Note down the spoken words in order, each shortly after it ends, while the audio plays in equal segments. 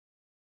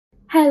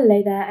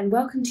Hello there and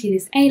welcome to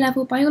this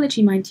A-Level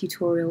Biology Mind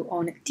tutorial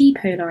on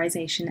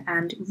depolarisation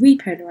and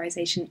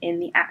repolarisation in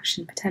the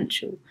action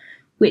potential,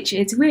 which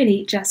is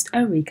really just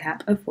a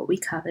recap of what we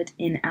covered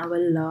in our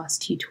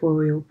last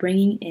tutorial,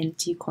 bringing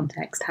into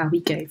context how we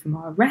go from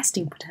our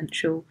resting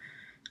potential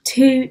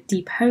to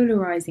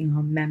depolarising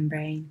our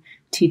membrane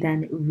to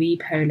then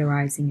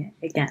repolarising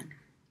it again.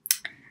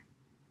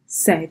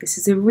 So this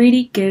is a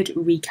really good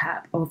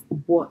recap of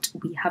what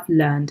we have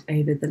learned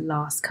over the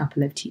last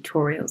couple of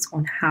tutorials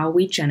on how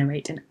we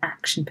generate an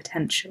action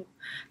potential.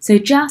 So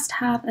just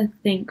have a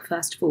think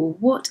first of all,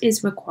 what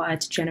is required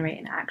to generate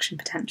an action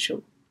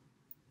potential?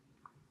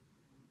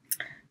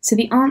 So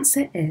the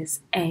answer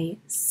is a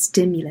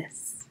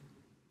stimulus.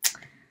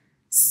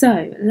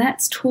 So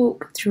let's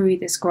talk through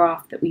this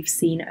graph that we've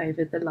seen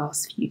over the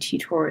last few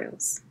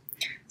tutorials.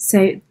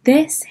 So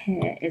this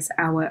here is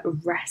our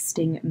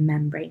resting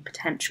membrane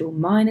potential,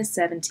 minus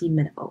 70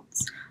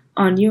 millivolts.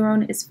 Our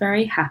neuron is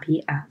very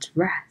happy at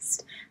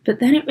rest, but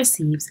then it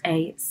receives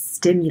a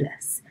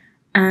stimulus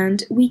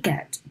and we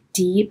get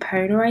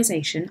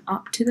depolarization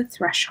up to the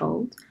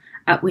threshold,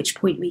 at which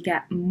point we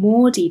get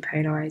more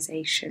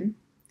depolarization,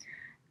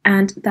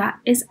 and that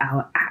is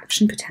our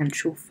action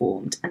potential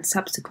formed, and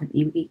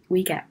subsequently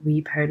we get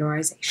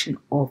repolarization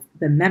of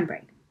the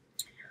membrane.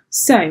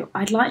 So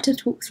I'd like to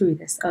talk through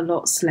this a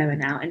lot slower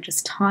now and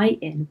just tie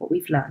in what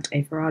we've learned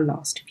over our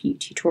last few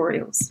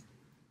tutorials.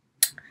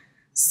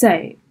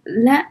 So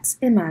let's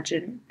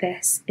imagine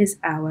this is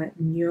our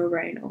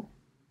neuronal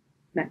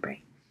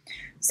membrane.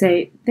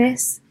 So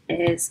this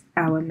is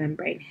our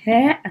membrane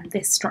here, and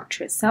this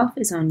structure itself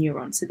is our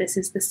neuron. So this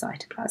is the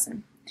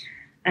cytoplasm,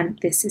 and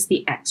this is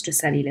the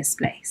extracellular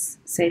space.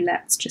 So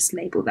let's just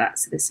label that.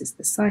 So this is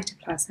the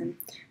cytoplasm,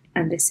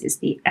 and this is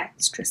the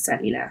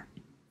extracellular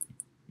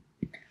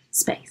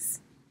space.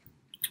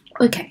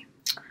 Okay,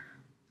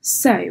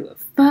 so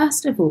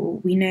first of all,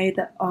 we know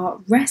that our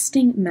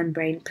resting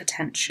membrane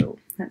potential,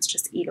 let's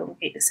just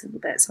elongate this a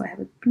little bit so I have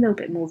a little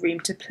bit more room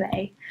to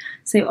play.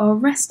 So our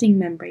resting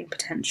membrane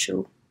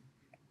potential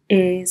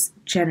is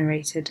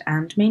generated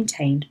and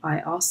maintained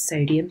by our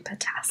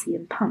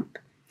sodium-potassium pump,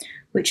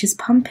 which is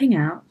pumping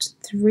out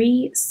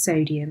 3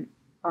 sodium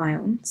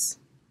ions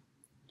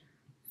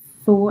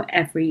for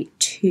every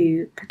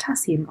 2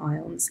 potassium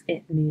ions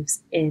it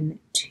moves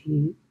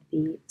into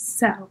the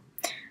cell,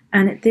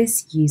 and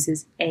this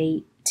uses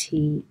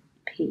ATP.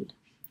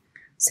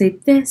 So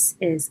this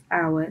is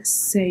our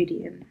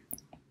sodium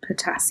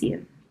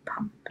potassium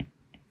pump.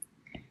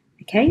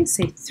 Okay,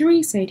 so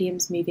 3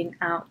 sodiums moving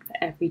out for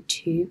every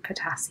 2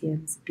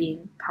 potassiums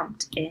being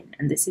pumped in,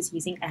 and this is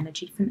using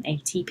energy from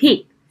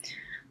ATP.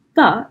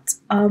 But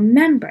our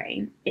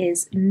membrane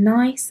is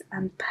nice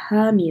and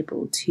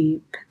permeable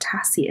to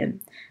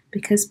potassium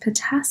because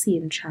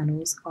potassium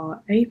channels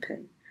are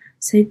open.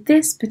 So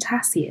this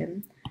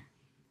potassium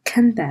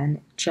can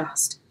then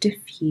just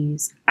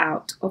diffuse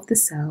out of the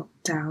cell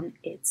down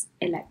its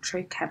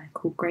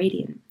electrochemical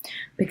gradient.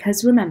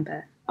 Because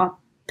remember, our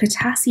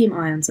potassium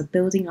ions are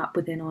building up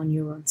within our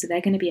neuron, so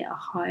they're going to be at a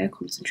higher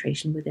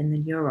concentration within the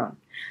neuron.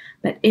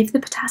 But if the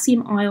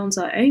potassium ions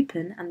are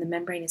open and the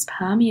membrane is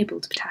permeable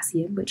to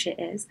potassium, which it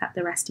is at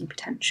the resting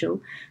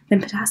potential,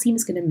 then potassium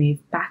is going to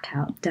move back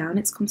out down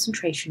its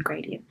concentration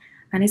gradient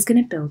and is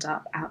going to build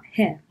up out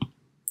here.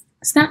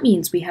 So that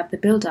means we have the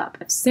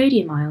build-up of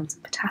sodium ions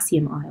and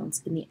potassium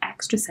ions in the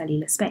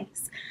extracellular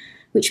space,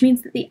 which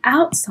means that the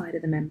outside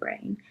of the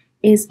membrane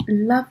is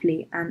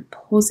lovely and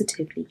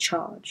positively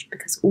charged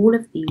because all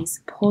of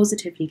these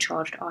positively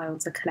charged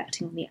ions are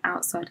collecting on the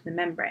outside of the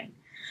membrane,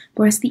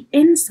 whereas the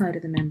inside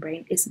of the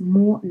membrane is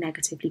more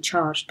negatively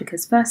charged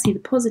because firstly the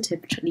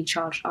positively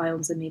charged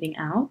ions are moving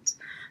out,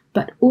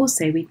 but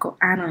also we've got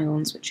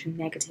anions, which are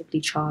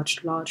negatively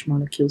charged large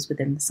molecules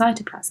within the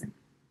cytoplasm.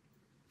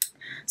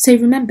 So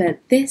remember,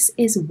 this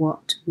is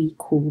what we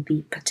call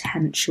the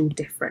potential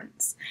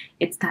difference.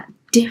 It's that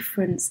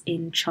difference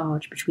in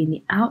charge between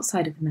the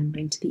outside of the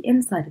membrane to the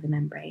inside of the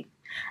membrane.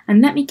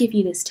 And let me give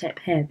you this tip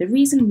here. The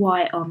reason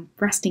why our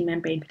resting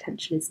membrane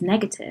potential is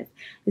negative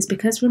is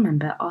because,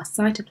 remember, our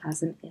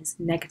cytoplasm is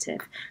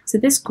negative. So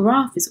this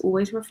graph is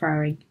always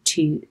referring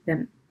to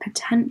the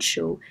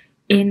potential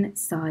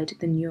inside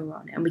the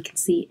neuron, and we can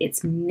see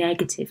it's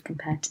negative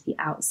compared to the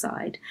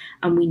outside,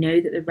 and we know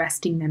that the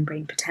resting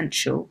membrane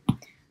potential,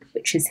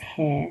 which is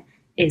here,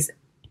 is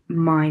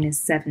minus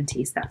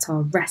 70, so that's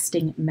our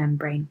resting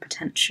membrane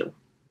potential.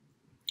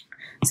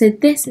 So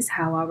this is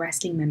how our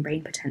resting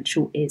membrane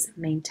potential is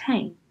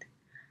maintained.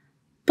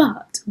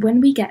 But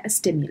when we get a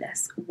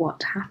stimulus,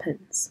 what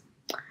happens?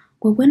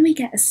 Well, when we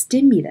get a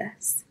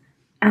stimulus,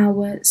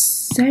 our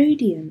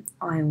sodium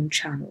ion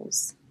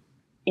channels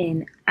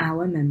in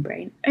our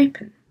membrane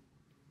open,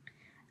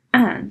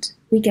 and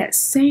we get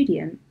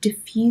sodium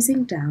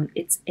diffusing down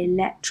its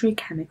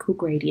electrochemical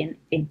gradient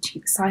into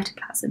the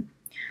cytoplasm.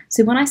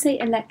 So when I say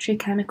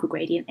electrochemical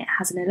gradient, it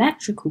has an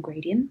electrical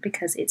gradient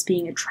because it's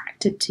being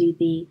attracted to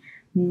the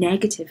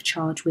negative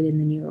charge within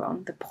the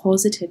neuron. The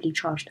positively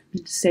charged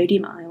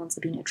sodium ions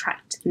are being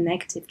attracted to the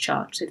negative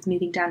charge, so it's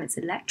moving down its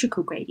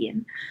electrical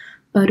gradient.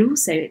 but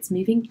also it's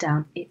moving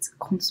down its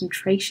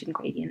concentration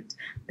gradient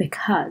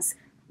because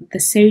the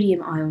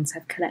sodium ions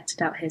have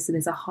collected out here, so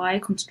there's a higher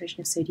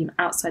concentration of sodium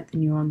outside the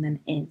neuron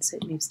than in, so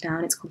it moves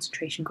down its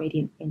concentration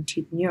gradient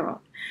into the neuron.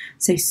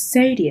 So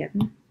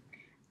sodium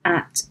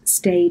at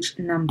stage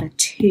number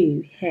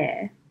 2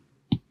 here,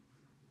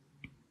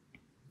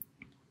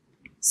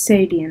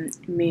 sodium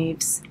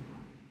moves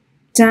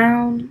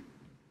down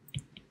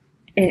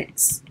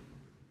its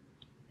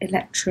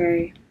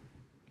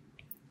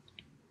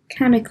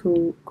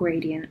electrochemical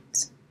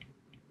gradient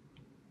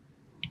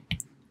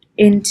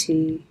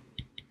into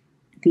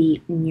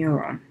the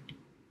neuron.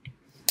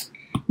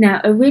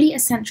 Now, a really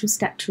essential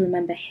step to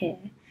remember here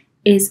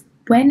is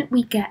when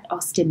we get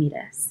our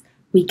stimulus,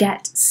 we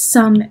get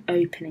some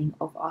opening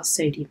of our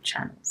sodium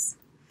channels.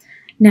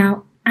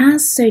 Now,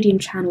 as sodium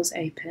channels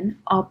open,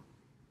 our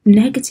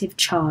negative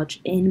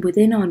charge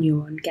within our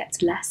neuron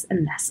gets less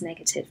and less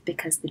negative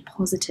because the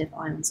positive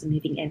ions are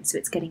moving in, so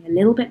it's getting a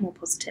little bit more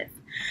positive.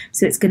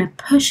 So it's going to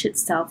push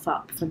itself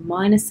up from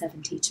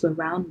 -70 to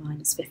around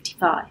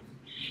 -55.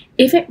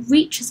 If it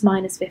reaches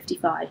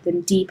 -55,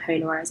 then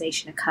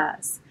depolarization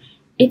occurs.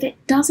 If it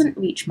doesn't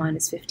reach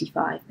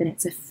 -55, then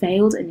it's a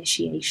failed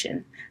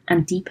initiation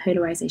and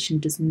depolarization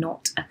does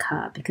not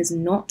occur because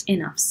not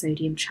enough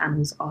sodium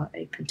channels are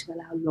open to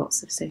allow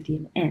lots of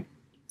sodium in.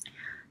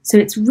 So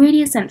it's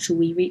really essential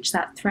we reach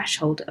that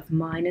threshold of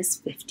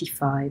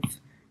 -55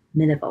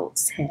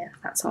 millivolts here.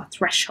 That's our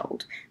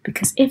threshold,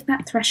 because if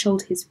that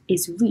threshold is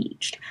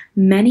reached,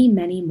 many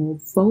more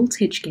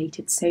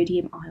voltage-gated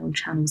sodium ion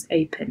channels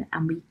open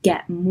and we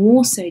get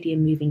more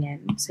sodium moving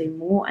in, so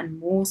more and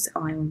more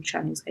ion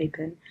channels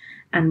open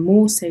and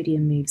more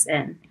sodium moves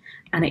in,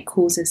 and it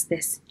causes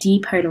this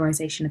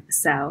depolarization of the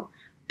cell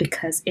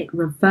because it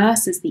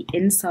reverses the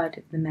inside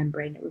of the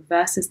membrane, it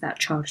reverses that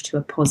charge to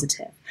a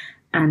positive,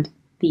 and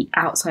the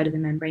outside of the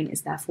membrane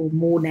is therefore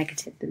more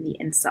negative than the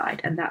inside,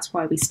 and that's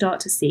why we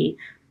start to see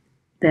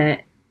the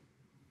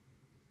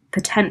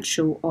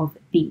potential of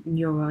the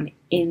neuron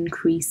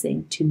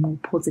increasing to more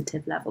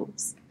positive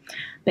levels.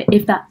 But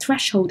if that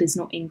threshold is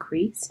not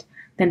increased,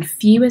 then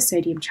fewer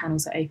sodium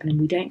channels are open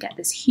and we don't get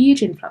this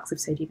huge influx of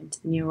sodium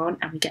into the neuron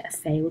and we get a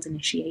failed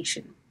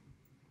initiation.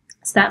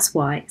 So that's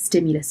why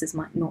stimuluses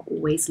might not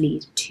always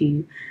lead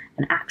to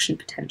an action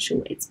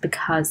potential. It's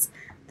because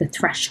the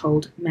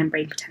threshold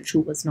membrane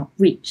potential was not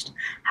reached.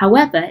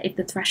 However, if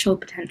the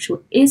threshold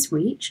potential is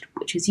reached,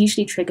 which is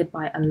usually triggered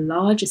by a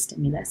larger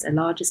stimulus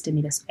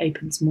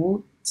opens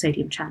more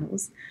sodium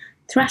channels,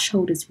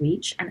 threshold is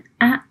reached, and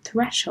at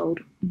threshold,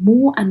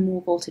 more and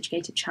more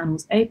voltage-gated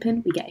channels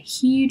open, we get a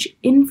huge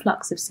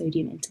influx of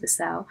sodium into the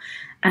cell,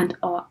 and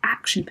our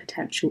action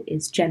potential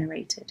is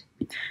generated.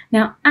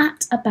 Now,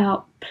 at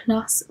about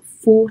plus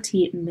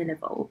 40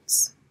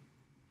 millivolts,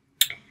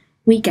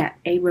 we get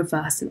a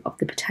reversal of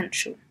the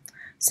potential.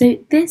 So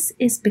this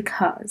is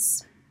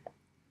because,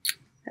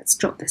 let's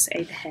drop this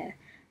over here,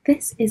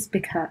 this is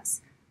because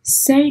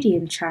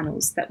sodium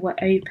channels that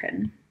were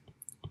open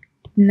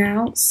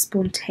now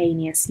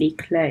spontaneously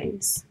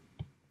close.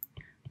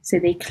 So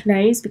they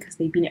close because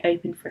they've been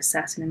open for a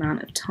certain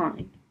amount of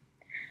time.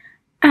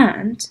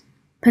 And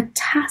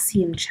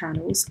potassium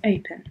channels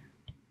open.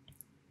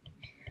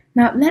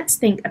 Now let's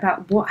think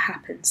about what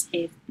happens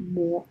if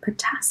more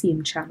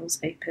potassium channels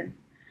open.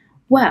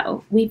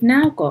 Well, we've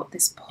now got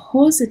this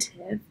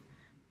positive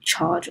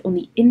charge on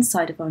the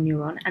inside of our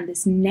neuron and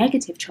this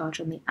negative charge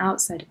on the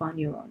outside of our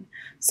neuron.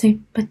 So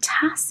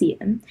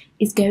potassium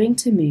is going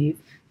to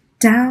move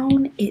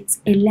down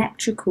its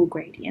electrical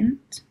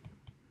gradient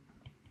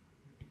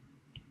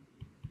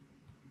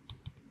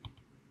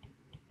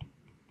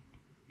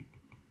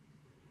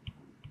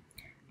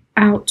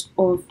out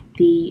of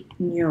the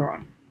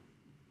neuron.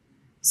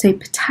 So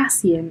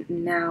potassium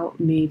now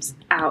moves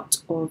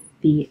out of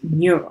the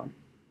neuron.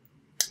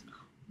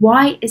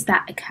 Why is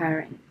that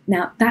occurring?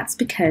 Now, that's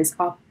because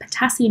our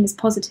potassium is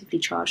positively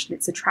charged and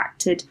it's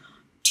attracted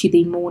to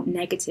the more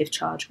negative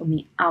charge on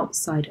the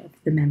outside of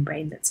the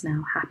membrane that's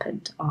now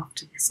happened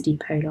after this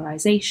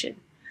depolarization.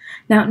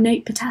 Now,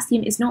 note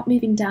potassium is not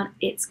moving down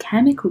its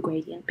chemical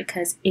gradient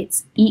because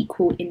it's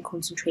equal in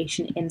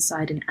concentration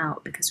inside and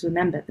out, because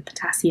remember, the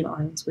potassium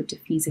ions were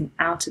diffusing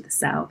out of the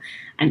cell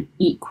and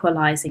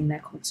equalizing their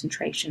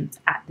concentrations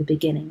at the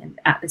beginning and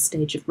at the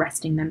stage of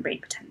resting membrane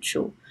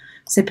potential.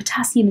 So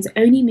potassium is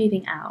only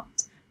moving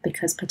out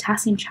because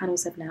potassium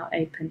channels have now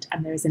opened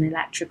and there is an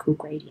electrical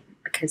gradient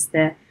because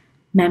the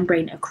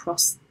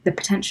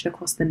potential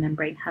across the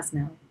membrane has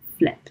now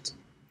flipped.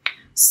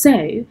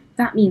 So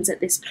that means at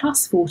this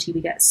plus 40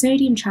 we get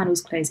sodium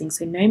channels closing,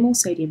 so no more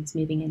sodium is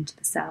moving into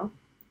the cell,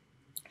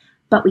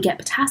 but we get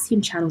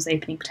potassium channels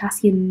opening,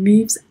 potassium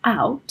moves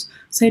out,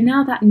 so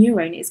now that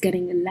neuron is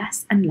getting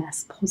less and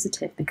less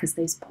positive because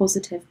those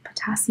positive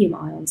potassium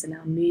ions are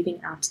now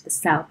moving out of the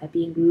cell, they're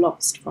being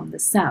lost from the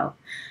cell.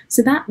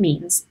 So that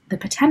means the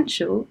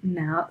potential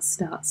now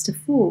starts to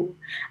fall,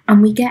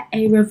 and we get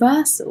a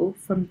reversal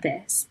from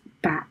this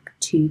back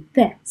to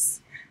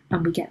this,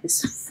 and we get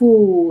this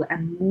fall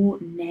and more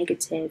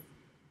negative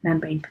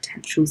membrane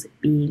potentials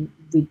being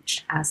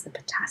reached as the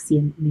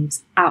potassium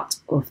moves out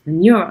of the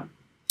neuron.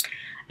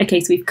 Okay,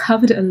 so we've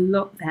covered a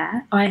lot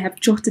there. I have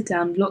jotted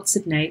down lots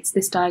of notes.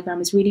 This diagram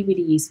is really,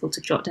 really useful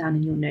to jot down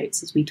in your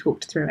notes as we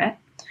talked through it.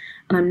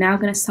 And I'm now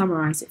going to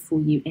summarise it for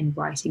you in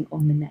writing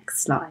on the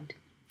next slide.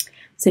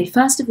 So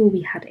first of all,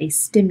 we had a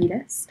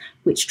stimulus,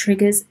 which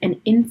triggers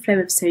an inflow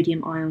of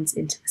sodium ions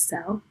into the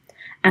cell.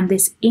 And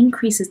this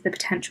increases the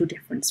potential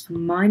difference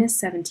from minus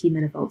 70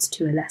 millivolts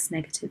to a less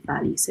negative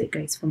value. So it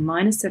goes from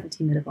minus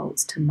 70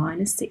 millivolts to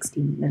minus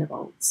 60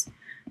 millivolts.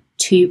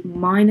 To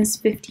minus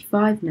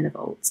 55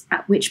 millivolts,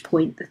 at which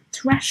point the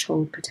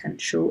threshold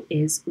potential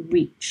is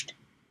reached.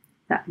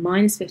 That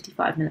minus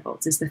 55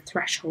 millivolts is the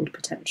threshold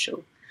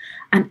potential.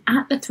 And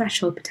at the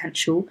threshold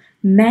potential,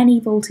 many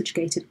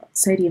voltage-gated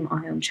sodium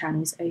ion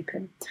channels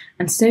open,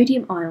 and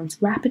sodium ions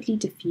rapidly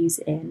diffuse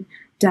in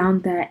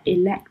down their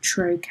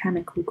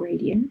electrochemical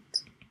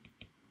gradient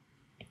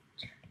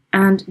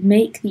and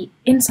make the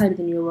inside of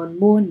the neuron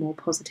more and more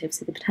positive,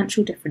 so the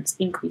potential difference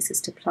increases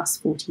to plus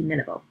 40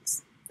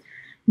 millivolts.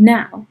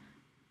 Now,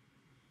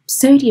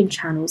 sodium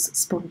channels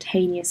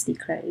spontaneously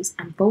close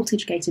and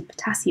voltage-gated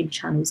potassium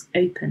channels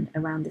open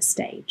around this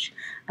stage,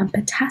 and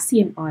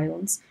potassium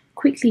ions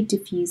quickly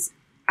diffuse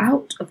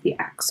out of the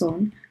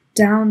axon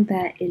down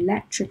their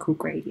electrical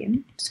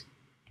gradient.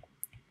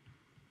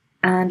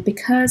 And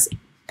because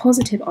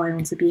positive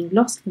ions are being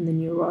lost from the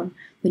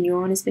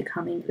neuron is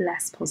becoming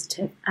less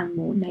positive and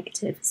more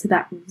negative, so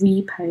that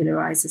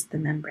repolarizes the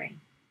membrane.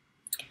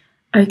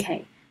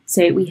 Okay.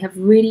 So we have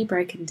really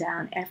broken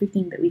down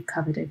everything that we've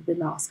covered over the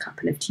last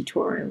couple of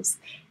tutorials.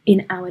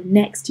 In our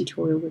next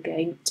tutorial, we're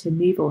going to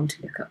move on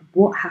to look at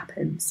what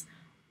happens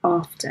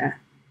after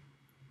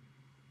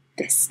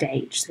this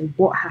stage. So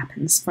what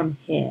happens from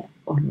here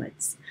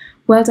onwards.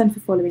 Well done for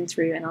following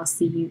through, and I'll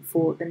see you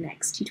for the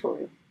next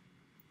tutorial.